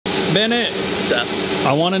Bennett, What's up?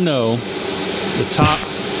 I want to know the top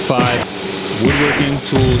 5 woodworking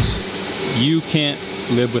tools you can't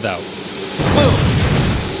live without. Boom!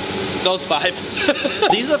 Those 5.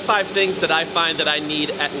 These are 5 things that I find that I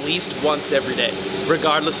need at least once every day,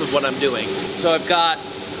 regardless of what I'm doing. So I've got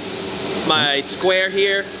my square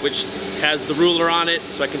here, which has the ruler on it,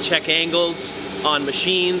 so I can check angles on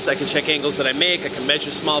machines. I can check angles that I make. I can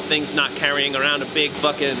measure small things, not carrying around a big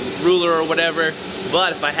fucking ruler or whatever.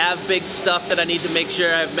 But if I have big stuff that I need to make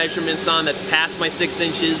sure I have measurements on that's past my 6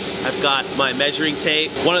 inches, I've got my measuring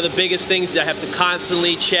tape. One of the biggest things that I have to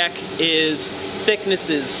constantly check is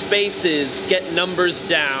thicknesses, spaces, get numbers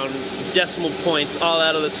down, decimal points, all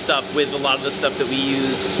that other stuff with a lot of the stuff that we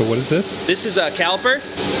use. So what is this? This is a caliper.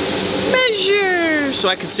 Measure! So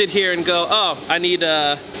I can sit here and go, oh, I need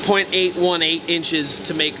 0.818 inches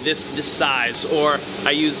to make this size. Or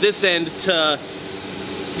I use this end to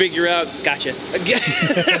figure out, gotcha,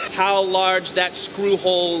 how large that screw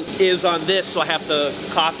hole is on this, so I have to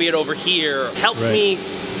copy it over here. Helps me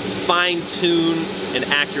fine tune and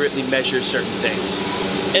accurately measure certain things.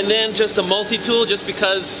 And then just a multi-tool, just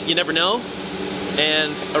because you never know,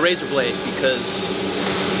 and a razor blade, because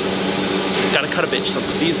gotta cut a bitch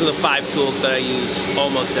something. These are the 5 tools that I use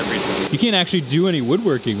almost every day. You can't actually do any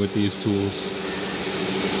woodworking with these tools.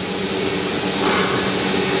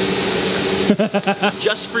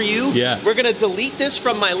 Just for you, we're gonna delete this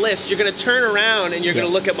from my list. You're gonna turn around and you're gonna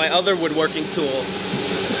look at my other woodworking tool.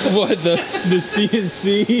 What, the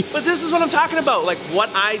CNC? But this is what I'm talking about. Like what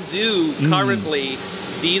I do currently,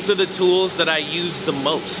 these are the tools that I use the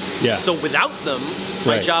most. Yeah. So without them,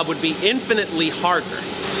 my job would be infinitely harder.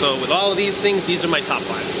 So with all of these things, these are my top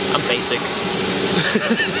 5. I'm basic,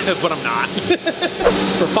 but I'm not.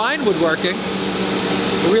 For fine woodworking,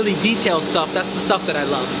 really detailed stuff, that's the stuff that I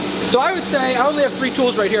love. So I would say, I only have 3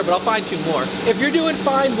 tools right here, but I'll find 2 more. If you're doing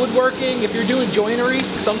fine woodworking, if you're doing joinery,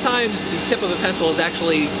 sometimes the tip of a pencil is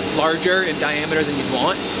actually larger in diameter than you'd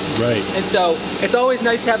want. Right. And so it's always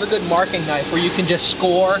nice to have a good marking knife where you can just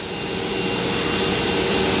score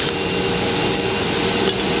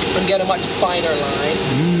and get a much finer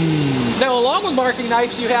line. Now along with marking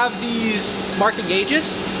knives, you have these marking gauges.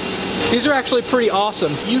 These are actually pretty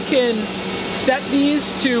awesome. You can set these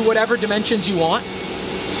to whatever dimensions you want.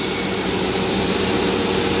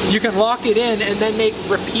 You can lock it in and then make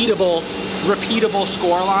repeatable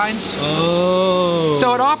score lines. Oh.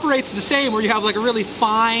 So it operates the same where you have like a really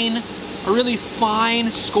fine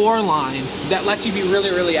score line that lets you be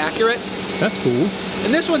really accurate. That's cool.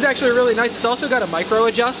 And this one's actually really nice. It's also got a micro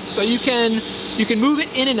adjust, so you can move it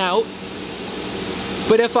in and out.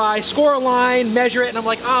 But if I score a line, measure it, and I'm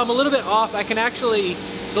like, oh, I'm a little bit off, I can actually,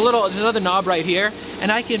 there's another knob right here,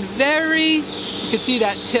 and I can you can see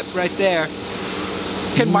that tip right there.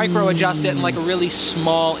 Can micro adjust it in like a really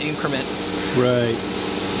small increment. Right.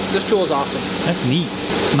 This tool is awesome. That's neat.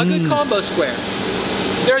 A good combo square.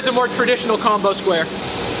 There's a more traditional combo square.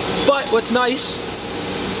 But what's nice,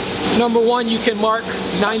 number 1, you can mark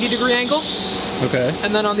 90-degree angles. Okay.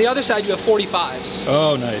 And then on the other side, you have 45s.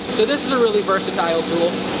 Oh, nice. So this is a really versatile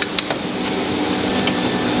tool.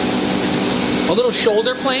 A little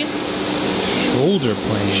shoulder plane. Shoulder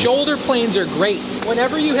plane. Shoulder planes are great.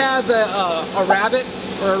 Whenever you have a rabbet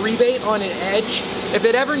or a rebate on an edge, if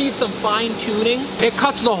it ever needs some fine tuning, it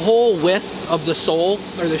cuts the whole width of the sole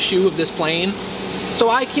or the shoe of this plane. So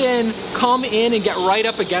I can come in and get right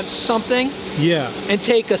up against something. Yeah. And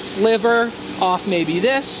take a sliver off maybe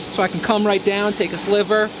this, so I can come right down, take a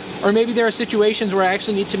sliver. Or maybe there are situations where I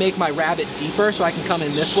actually need to make my rabbet deeper, so I can come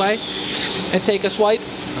in this way and take a swipe.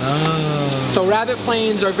 Oh. So rabbet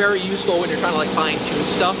planes are very useful when you're trying to like fine tune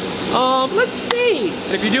stuff. Let's see.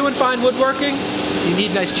 If you're doing fine woodworking, you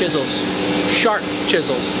need nice chisels. Sharp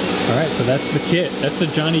chisels. All right, so that's the kit. That's the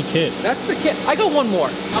Johnny kit. That's the kit. I got one more.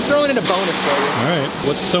 I'm throwing in a bonus for you. All right.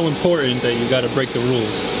 What's so important that you got to break the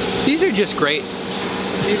rules? These are just great.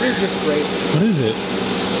 These are just great. What is it?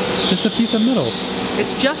 It's just a piece of metal.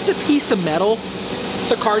 It's just a piece of metal.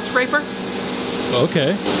 It's a card scraper.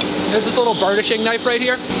 Okay. There's this little burnishing knife right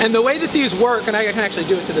here. And the way that these work, and I can actually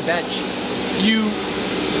do it to the bench,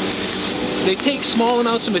 they take small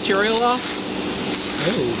amounts of material off.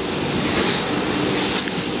 Oh.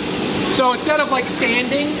 So instead of like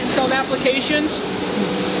sanding in some applications,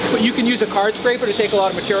 you can use a card scraper to take a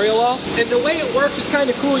lot of material off. And the way it works is kind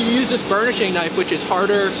of cool. You use this burnishing knife, which is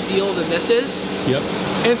harder steel than this is. Yep.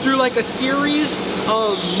 And through like a series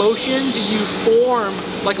of motions, you form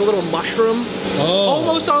like a little mushroom. Oh.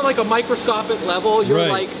 Almost on like a microscopic level. You're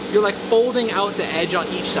like folding out the edge on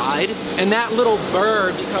each side, and that little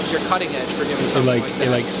burr becomes your cutting edge for doing something like that. It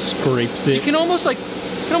like scrapes it. You can almost like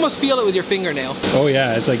can almost feel it with your fingernail. Oh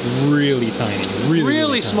yeah, it's like really tiny.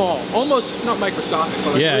 Really tiny. Small. Almost not microscopic,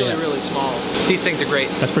 but like really small. These things are great.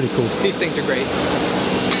 That's pretty cool. These things are great.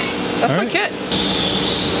 That's my kit.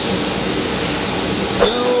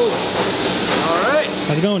 Alright.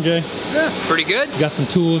 How's it going, Jay? Yeah, pretty good. You got some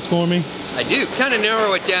tools for me? I do. Kind of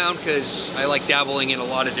narrow it down because I like dabbling in a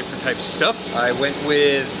lot of different types of stuff. I went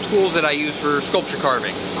with tools that I use for sculpture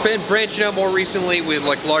carving. Been branching out more recently with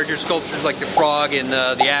like larger sculptures like the frog and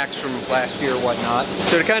the axe from last year or whatnot.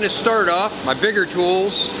 So to kind of start off, my bigger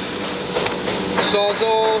tools,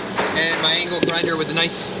 Sawzall and my angle grinder with a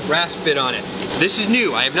nice rasp bit on it. This is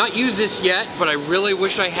new. I have not used this yet, but I really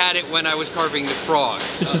wish I had it when I was carving the frog.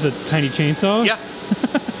 This is a tiny chainsaw? Yeah.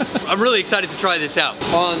 I'm really excited to try this out.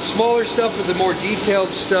 On smaller stuff with the more detailed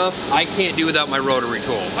stuff, I can't do without my rotary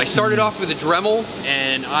tool. I started off with a Dremel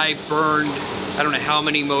and I burned I don't know how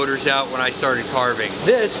many motors out when I started carving.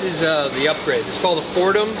 This is the upgrade. It's called a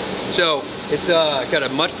Fordham. So it's got a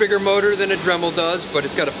much bigger motor than a Dremel does, but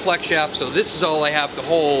it's got a flex shaft, so this is all I have to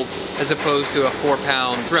hold as opposed to a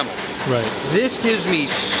 4-pound Dremel. Right. This gives me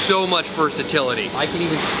so much versatility. I can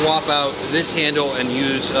even swap out this handle and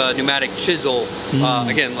use a pneumatic chisel,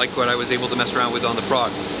 again, like what I was able to mess around with on the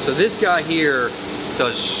Frog. So this guy here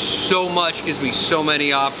does so much, gives me so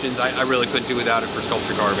many options. I really couldn't do without it for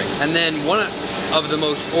sculpture carving. And then one of the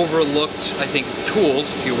most overlooked, I think,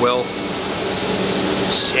 tools, if you will,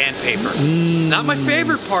 sandpaper. Not my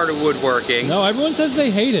favorite part of woodworking. No, everyone says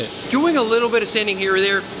they hate it. Doing a little bit of sanding here or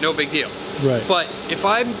there, no big deal. Right. But if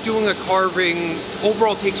I'm doing a carving,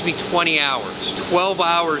 overall takes me 20 hours. 12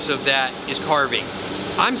 hours of that is carving.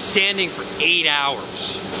 I'm sanding for 8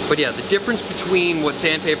 hours. But yeah, the difference between what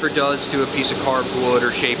sandpaper does to a piece of carved wood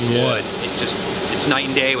or shaped wood, it's night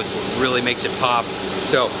and day, which really makes it pop.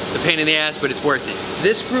 So it's a pain in the ass, but it's worth it.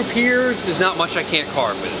 This group here, there's not much I can't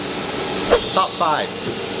carve with it. Top 5.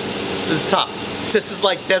 This is tough. This is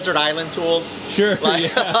like desert island tools. Sure. Like,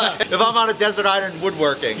 if I'm on a desert island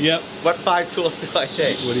woodworking, what 5 tools do I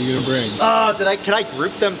take? What are you gonna bring? Can I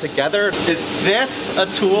group them together? Is this a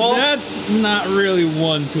tool? That's not really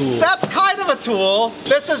one tool. That's kind of a tool.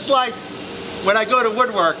 This is like, when I go to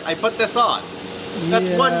woodwork, I put this on. That's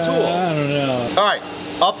one tool. I don't know. All right,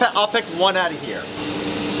 I'll pick one out of here.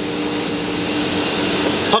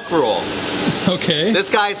 Hook rule. Okay. This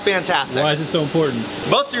guy is fantastic. Why is it so important?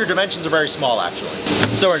 Most of your dimensions are very small, actually.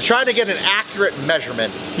 So we're trying to get an accurate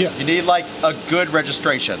measurement. Yeah. You need like a good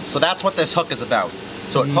registration. So that's what this hook is about.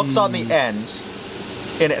 So it hooks on the end,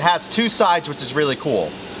 and it has 2 sides, which is really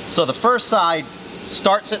cool. So the first side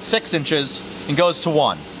starts at 6 inches and goes to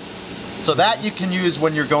 1. So that you can use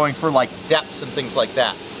when you're going for like depths and things like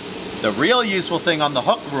that. The real useful thing on the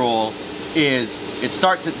hook rule is it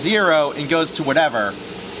starts at 0 and goes to whatever.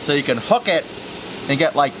 So you can hook it and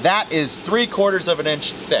get like, that is 3/4 of an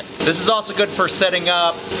inch thick. This is also good for setting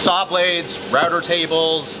up saw blades, router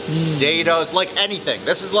tables, dados, like anything.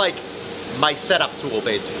 This is like my setup tool,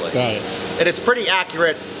 basically. Got it. And it's pretty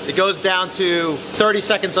accurate. It goes down to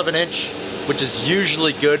 30/2 of an inch, which is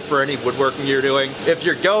usually good for any woodworking you're doing. If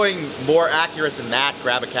you're going more accurate than that,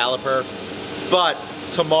 grab a caliper. But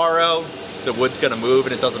tomorrow, the wood's gonna move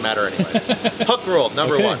and it doesn't matter anyways. Hook rule,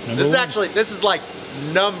 number 1. This is like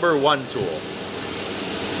number 1 tool.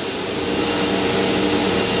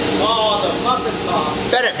 Oh, the muffin top.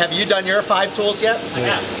 Bennett, have you done your 5 tools yet? I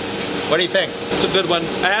have. What do you think? It's a good one.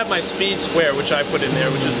 I have my speed square, which I put in there,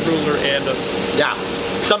 which is ruler and a... Yeah.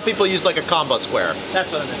 Some people use like a combo square. That's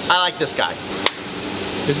what I meant. I like this guy.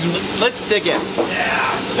 Let's dig in.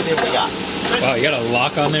 Yeah. Let's see what we got. Wow, you got a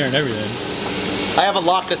lock on there and everything. I have a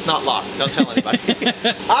lock that's not locked. Don't tell anybody.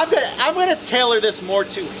 I'm gonna tailor this more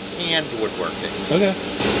to hand woodworking. Okay.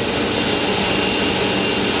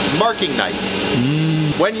 Marking knife.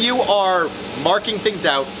 When you are marking things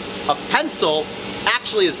out, a pencil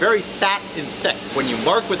actually is very fat and thick. When you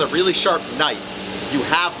mark with a really sharp knife, you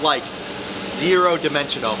have like 0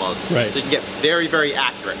 dimension almost. Right. So you can get very, very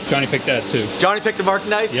accurate. Johnny picked that too. Johnny picked a marking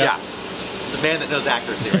knife? Yep. Yeah. It's a man that knows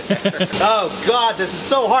accuracy right there. Oh God, this is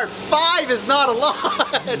so hard. 5 is not a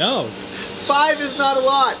lot. No. 5 is not a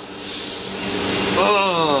lot.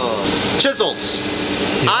 Oh. Chisels.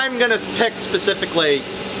 Yeah. I'm gonna pick specifically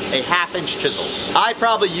a 1/2 inch chisel. I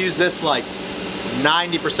probably use this like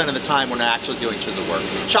 90% of the time when I'm actually doing chisel work.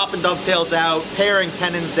 Chopping dovetails out, paring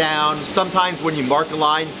tenons down. Sometimes when you mark a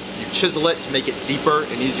line, you chisel it to make it deeper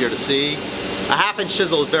and easier to see. A 1/2 inch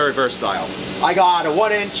chisel is very versatile. I got a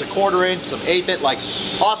 1 inch, a 1/4 inch, some 1/8 inch, like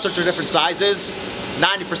all sorts of different sizes.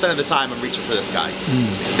 90% of the time I'm reaching for this guy.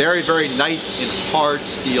 Very, very nice and hard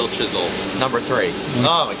steel chisel. Number 3.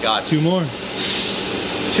 Oh my God. 2 more.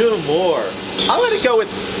 2 2 more. I'm gonna go with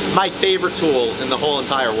my favorite tool in the whole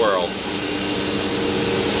entire world.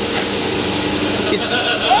 It's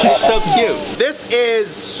so cute. This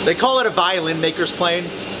is, they call it a violin maker's plane,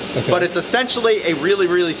 but it's essentially a really,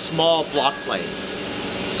 really small block plane.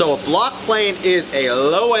 So a block plane is a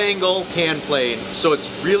low angle hand plane, so it's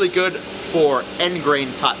really good for end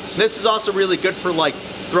grain cuts. This is also really good for like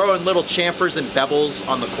throwing little chamfers and bevels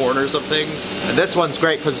on the corners of things. And this one's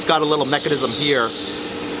great because it's got a little mechanism here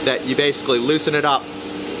that you basically loosen it up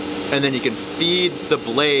and then you can feed the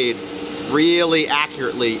blade really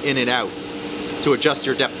accurately in and out to adjust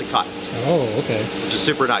your depth of cut. Oh, okay. Which is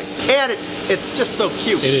super nice. And it's just so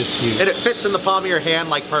cute. It is cute. And it fits in the palm of your hand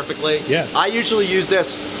like perfectly. Yeah. I usually use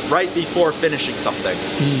this right before finishing something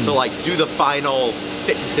to like do the final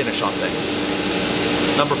fit and finish on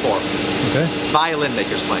things. Number 4. Okay. Violin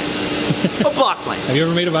maker's plane. A block plane. Have you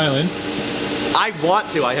ever made a violin? I want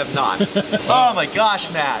to, I have not. Oh my gosh,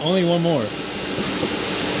 Matt. Only one more.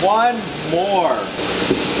 One more.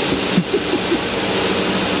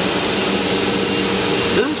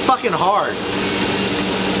 This is fucking hard.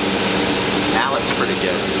 Mallet's pretty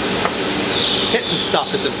good. Hitting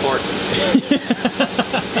stuff is important.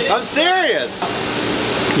 I'm serious.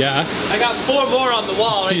 Yeah. I got 4 more on the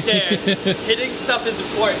wall right there. Hitting stuff is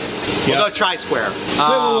important. We'll go tri-square. Wait,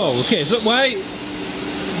 whoa, whoa, okay, so why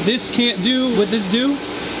this can't do what this do?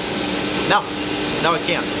 No, it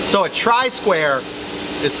can't. So a tri-square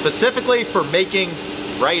is specifically for making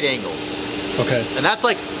right angles. Okay. And that's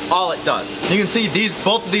like all it does. You can see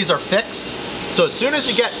both of these are fixed. So as soon as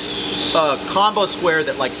you get a combo square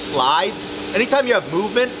that like slides, anytime you have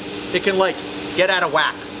movement, it can like get out of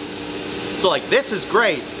whack. So like this is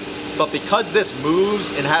great, but because this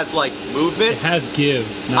moves and has like movement, It has give.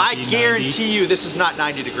 I guarantee you this is not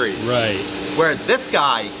 90 degrees. Right. Whereas this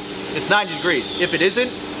guy, it's 90 degrees. If it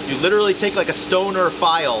isn't, you literally take like a stone or a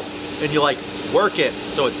file and you like work it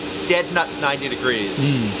so it's dead nuts 90 degrees.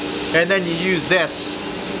 And then you use this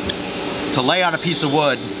to lay on a piece of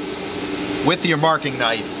wood with your marking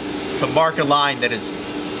knife to mark a line that is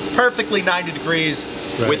perfectly 90 degrees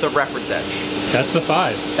with a reference edge. That's the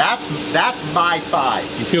 5. That's my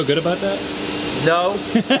 5. You feel good about that? No,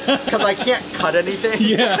 because I can't cut anything.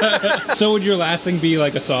 Yeah. So would your last thing be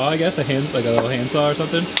like a saw, I guess? Like a little hand saw or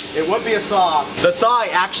something? It would be a saw. The saw I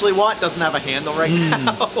actually want doesn't have a handle right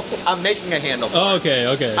now. I'm making a handle for it. Okay,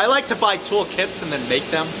 okay. I like to buy tool kits and then make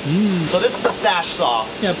them. So this is a sash saw.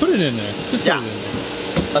 Yeah, put it in there. Just put it in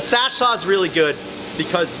there. A sash saw is really good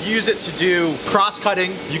because you use it to do cross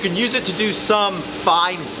cutting. You can use it to do some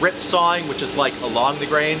fine rip sawing, which is like along the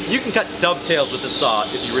grain. You can cut dovetails with the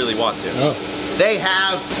saw if you really want to. Oh. They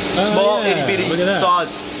have small itty bitty saws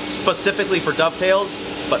specifically for dovetails,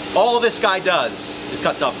 but all this guy does is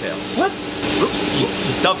cut dovetails. What?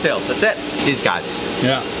 Dovetails, that's it. These guys.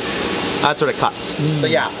 Yeah. That's what it cuts. So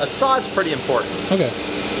yeah, a saw is pretty important. Okay.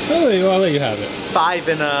 I'll let you have it. 5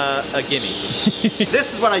 and a gimme.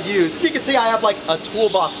 This is what I use. You can see I have like a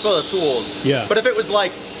toolbox full of tools. Yeah. But if it was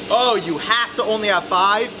like, oh, you have to only have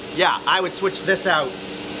 5, yeah, I would switch this out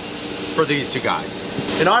for these 2 guys.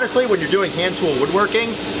 And honestly, when you're doing hand tool woodworking,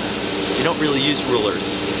 you don't really use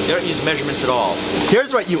rulers. You don't use measurements at all.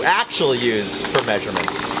 Here's what you actually use for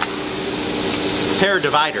measurements. Pair of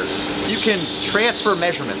dividers. You can transfer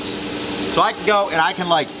measurements. So I can go and I can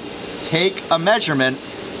like take a measurement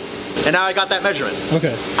and now I got that measurement.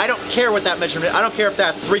 Okay. I don't care what that measurement, I don't care if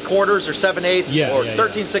that's 3/4 or 7/8 or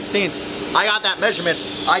 13/16. I got that measurement.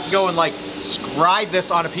 I can go and like scribe this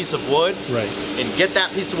on a piece of wood and get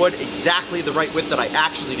that piece of wood exactly the right width that I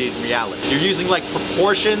actually need in reality. You're using like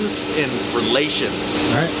proportions and relations.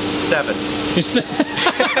 All right. 7.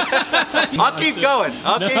 I'll keep going.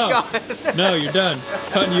 I'll keep going. No, you're done.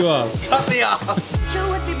 Cutting you off. Cut me off.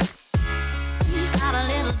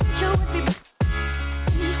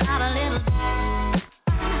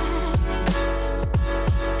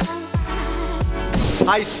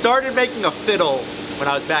 I started making a fiddle when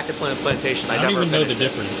I was back at Plymouth Plantation. I don't even know the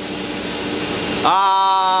difference.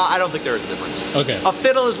 I don't think there is a difference. Okay. A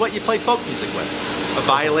fiddle is what you play folk music with. A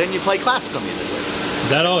violin you play classical music with. Is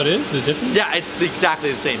that all it is? The difference? Yeah, it's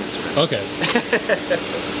exactly the same instrument. Okay.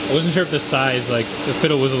 I wasn't sure if the size, like the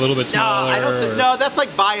fiddle was a little bit smaller. No, I don't think, no, that's like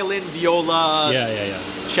violin, viola,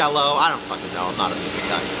 cello. I don't fucking know. I'm not a music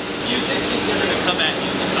guy. Musicians are gonna come at you.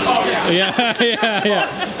 Oh yeah.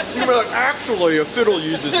 Yeah. You're like, actually, a fiddle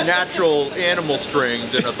uses natural animal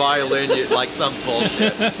strings, and a violin, like some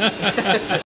bullshit.